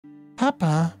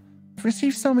Papa, I've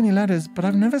received so many letters, but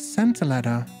I've never sent a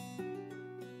letter.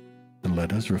 The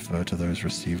letters refer to those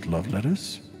received love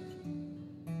letters?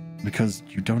 Because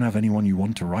you don't have anyone you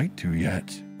want to write to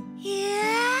yet.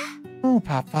 Yeah? Oh,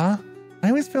 Papa, I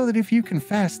always feel that if you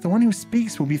confess, the one who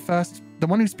speaks will be first. The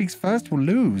one who speaks first will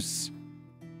lose.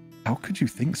 How could you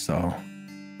think so?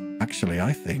 Actually,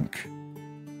 I think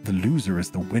the loser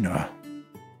is the winner.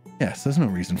 Yes, there's no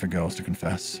reason for girls to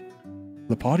confess.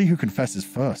 The party who confesses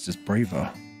first is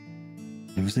braver.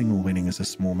 Losing or winning is a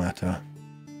small matter.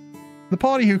 The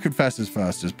party who confesses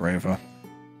first is braver.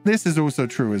 This is also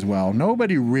true as well.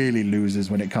 Nobody really loses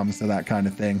when it comes to that kind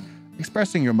of thing.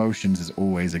 Expressing your emotions is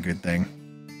always a good thing.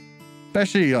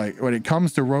 Especially like when it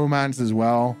comes to romance as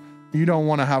well. You don't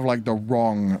want to have like the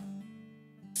wrong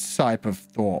type of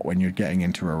thought when you're getting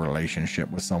into a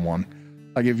relationship with someone.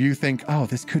 Like if you think, oh,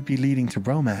 this could be leading to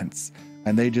romance,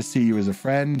 and they just see you as a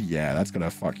friend, yeah, that's gonna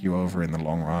fuck you over in the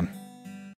long run.